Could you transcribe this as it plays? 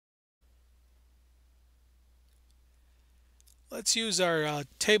Let's use our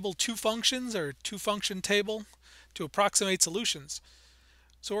table two functions, or two function table, to approximate solutions.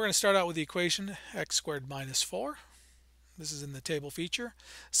 So we're going to start out with the equation x squared minus 4. This is in the table feature.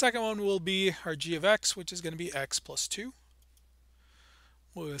 Second one will be our g of x, which is going to be x plus 2.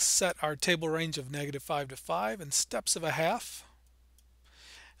 We'll set our table range of -5 to 5 in steps of a half.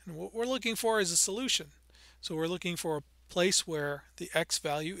 And what we're looking for is a solution. So we're looking for a place where the x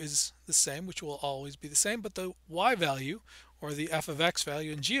value is the same, which will always be the same, but the y value, or the f of x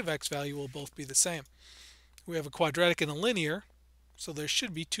value, and g of x value will both be the same. We have a quadratic and a linear, so there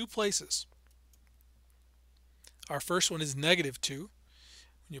should be two places. Our first one is -2.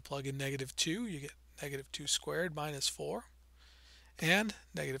 When you plug in -2, you get -2 squared minus 4, and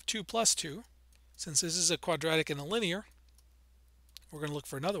 -2 plus 2. Since this is a quadratic and a linear, we're going to look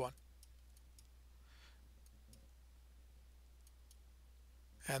for another one.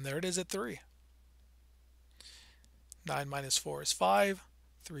 And there it is at 3. 9 minus 4 is 5.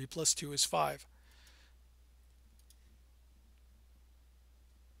 3 plus 2 is 5.